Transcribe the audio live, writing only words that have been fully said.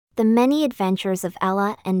The Many Adventures of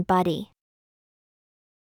Ella and Buddy.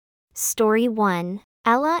 Story 1.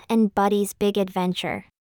 Ella and Buddy's Big Adventure.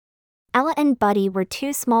 Ella and Buddy were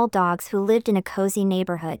two small dogs who lived in a cozy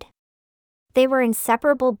neighborhood. They were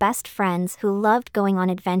inseparable best friends who loved going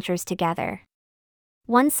on adventures together.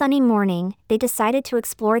 One sunny morning, they decided to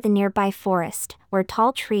explore the nearby forest, where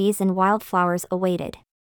tall trees and wildflowers awaited.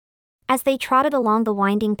 As they trotted along the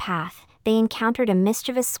winding path, they encountered a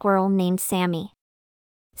mischievous squirrel named Sammy.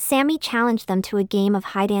 Sammy challenged them to a game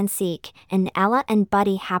of hide-and-seek, and Ella and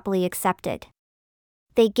Buddy happily accepted.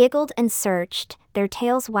 They giggled and searched, their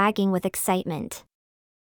tails wagging with excitement.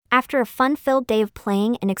 After a fun-filled day of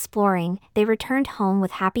playing and exploring, they returned home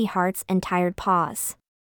with happy hearts and tired paws.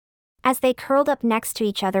 As they curled up next to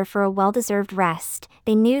each other for a well-deserved rest,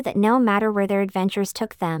 they knew that no matter where their adventures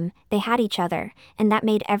took them, they had each other, and that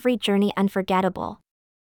made every journey unforgettable.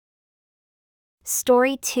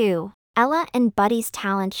 Story 2. Ella and Buddy's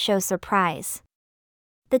Talent Show Surprise.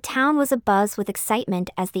 The town was abuzz with excitement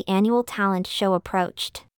as the annual talent show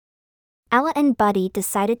approached. Ella and Buddy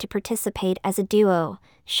decided to participate as a duo,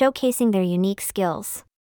 showcasing their unique skills.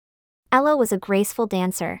 Ella was a graceful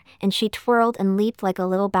dancer, and she twirled and leaped like a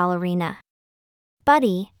little ballerina.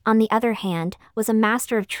 Buddy, on the other hand, was a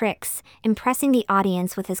master of tricks, impressing the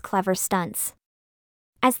audience with his clever stunts.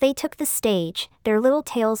 As they took the stage, their little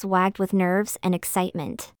tails wagged with nerves and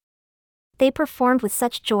excitement. They performed with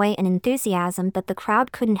such joy and enthusiasm that the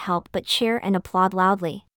crowd couldn't help but cheer and applaud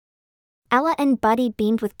loudly. Ella and Buddy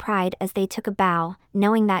beamed with pride as they took a bow,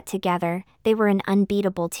 knowing that together, they were an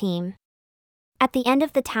unbeatable team. At the end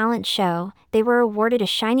of the talent show, they were awarded a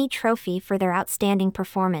shiny trophy for their outstanding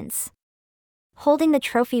performance. Holding the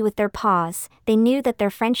trophy with their paws, they knew that their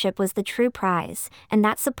friendship was the true prize, and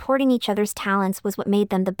that supporting each other's talents was what made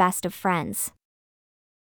them the best of friends.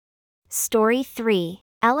 Story 3.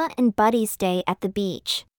 Ella and Buddy's Day at the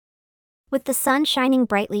Beach. With the sun shining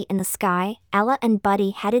brightly in the sky, Ella and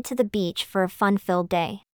Buddy headed to the beach for a fun-filled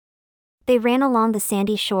day. They ran along the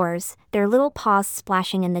sandy shores, their little paws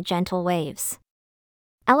splashing in the gentle waves.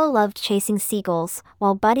 Ella loved chasing seagulls,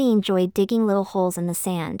 while Buddy enjoyed digging little holes in the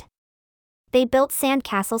sand. They built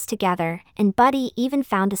sandcastles together, and Buddy even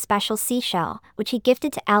found a special seashell, which he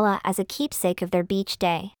gifted to Ella as a keepsake of their beach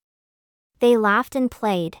day. They laughed and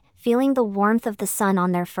played, feeling the warmth of the sun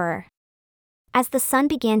on their fur. As the sun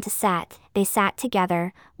began to set, they sat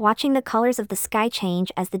together, watching the colors of the sky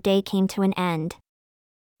change as the day came to an end.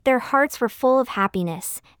 Their hearts were full of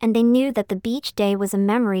happiness, and they knew that the beach day was a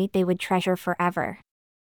memory they would treasure forever.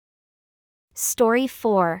 Story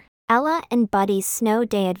 4. Ella and Buddy's Snow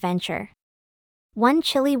Day Adventure. One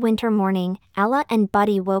chilly winter morning, Ella and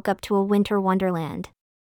Buddy woke up to a winter wonderland.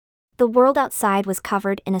 The world outside was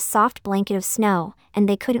covered in a soft blanket of snow, and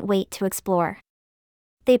they couldn't wait to explore.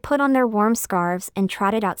 They put on their warm scarves and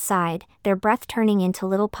trotted outside, their breath turning into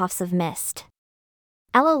little puffs of mist.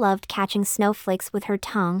 Ella loved catching snowflakes with her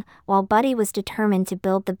tongue, while Buddy was determined to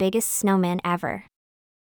build the biggest snowman ever.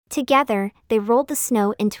 Together, they rolled the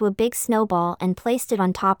snow into a big snowball and placed it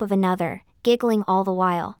on top of another, giggling all the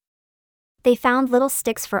while. They found little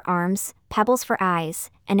sticks for arms, pebbles for eyes,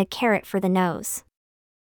 and a carrot for the nose.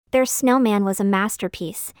 Their snowman was a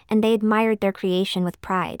masterpiece, and they admired their creation with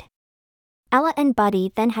pride. Ella and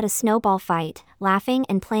Buddy then had a snowball fight, laughing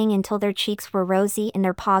and playing until their cheeks were rosy and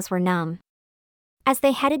their paws were numb. As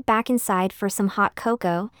they headed back inside for some hot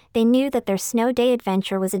cocoa, they knew that their snow day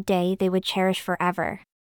adventure was a day they would cherish forever.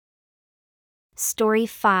 Story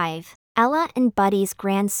 5. Ella and Buddy's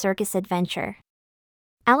Grand Circus Adventure.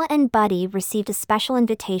 Ella and Buddy received a special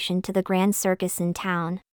invitation to the Grand Circus in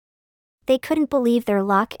town. They couldn't believe their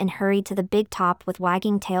luck and hurried to the big top with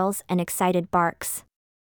wagging tails and excited barks.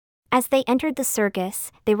 As they entered the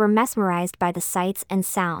circus, they were mesmerized by the sights and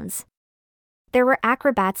sounds. There were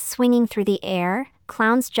acrobats swinging through the air,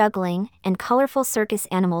 clowns juggling, and colorful circus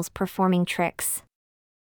animals performing tricks.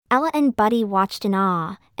 Ella and Buddy watched in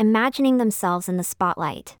awe, imagining themselves in the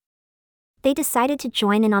spotlight. They decided to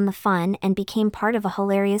join in on the fun and became part of a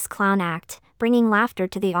hilarious clown act, bringing laughter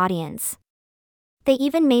to the audience. They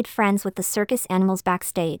even made friends with the circus animals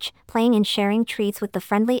backstage, playing and sharing treats with the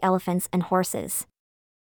friendly elephants and horses.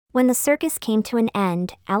 When the circus came to an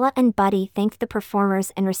end, Ella and Buddy thanked the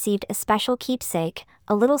performers and received a special keepsake,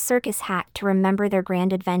 a little circus hat to remember their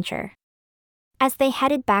grand adventure. As they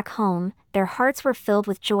headed back home, their hearts were filled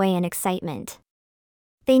with joy and excitement.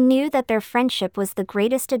 They knew that their friendship was the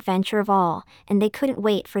greatest adventure of all, and they couldn't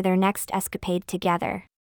wait for their next escapade together.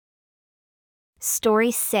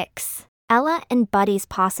 Story 6. Ella and Buddy's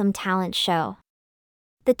Possum Talent Show.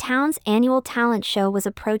 The town's annual talent show was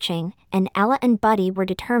approaching, and Ella and Buddy were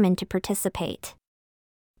determined to participate.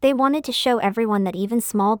 They wanted to show everyone that even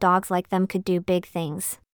small dogs like them could do big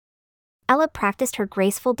things. Ella practiced her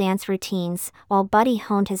graceful dance routines, while Buddy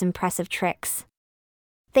honed his impressive tricks.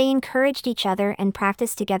 They encouraged each other and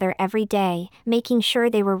practiced together every day, making sure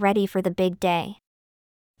they were ready for the big day.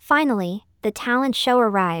 Finally, the talent show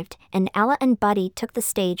arrived, and Ella and Buddy took the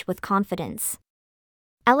stage with confidence.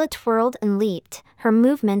 Ella twirled and leaped, her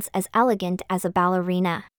movements as elegant as a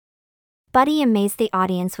ballerina. Buddy amazed the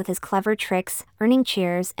audience with his clever tricks, earning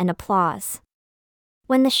cheers and applause.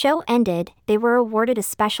 When the show ended, they were awarded a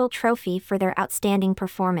special trophy for their outstanding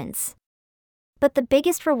performance. But the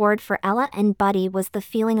biggest reward for Ella and Buddy was the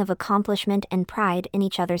feeling of accomplishment and pride in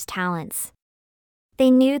each other's talents. They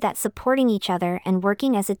knew that supporting each other and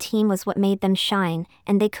working as a team was what made them shine,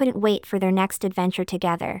 and they couldn't wait for their next adventure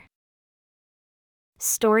together.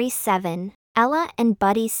 Story 7. Ella and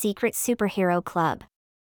Buddy's Secret Superhero Club.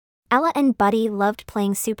 Ella and Buddy loved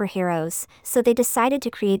playing superheroes, so they decided to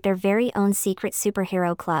create their very own secret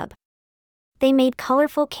superhero club. They made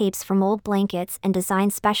colorful capes from old blankets and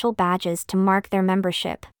designed special badges to mark their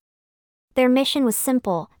membership. Their mission was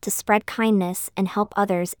simple: to spread kindness and help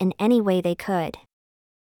others in any way they could.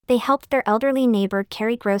 They helped their elderly neighbor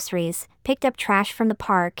carry groceries, picked up trash from the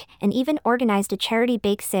park, and even organized a charity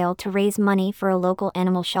bake sale to raise money for a local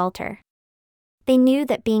animal shelter. They knew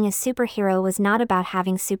that being a superhero was not about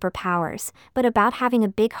having superpowers, but about having a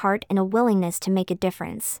big heart and a willingness to make a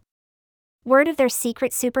difference. Word of their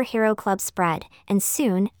secret superhero club spread, and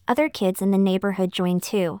soon, other kids in the neighborhood joined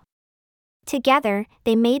too. Together,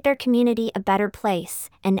 they made their community a better place,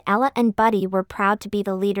 and Ella and Buddy were proud to be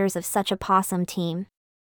the leaders of such a possum team.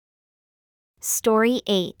 Story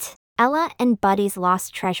 8. Ella and Buddy's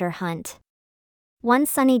Lost Treasure Hunt. One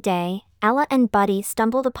sunny day, Ella and Buddy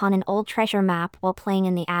stumbled upon an old treasure map while playing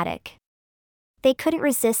in the attic. They couldn't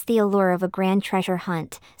resist the allure of a grand treasure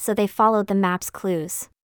hunt, so they followed the map's clues.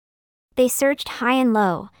 They searched high and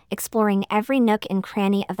low, exploring every nook and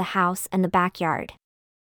cranny of the house and the backyard.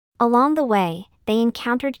 Along the way, they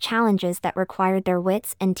encountered challenges that required their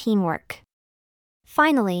wits and teamwork.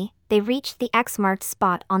 Finally, they reached the X-marked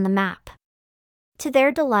spot on the map. To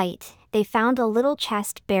their delight, they found a little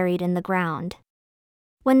chest buried in the ground.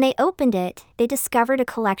 When they opened it, they discovered a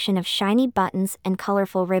collection of shiny buttons and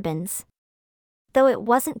colorful ribbons. Though it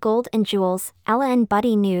wasn't gold and jewels, Ella and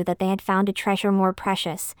Buddy knew that they had found a treasure more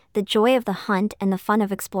precious: the joy of the hunt and the fun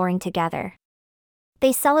of exploring together.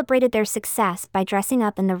 They celebrated their success by dressing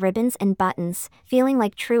up in the ribbons and buttons, feeling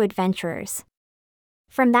like true adventurers.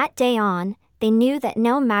 From that day on, they knew that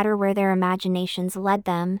no matter where their imaginations led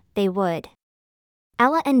them, they would.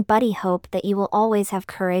 Ella and Buddy hope that you will always have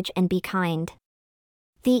courage and be kind.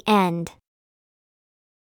 The end.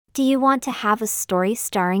 Do you want to have a story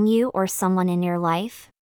starring you or someone in your life?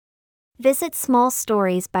 Visit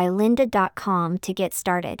smallstoriesbylynda.com to get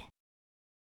started.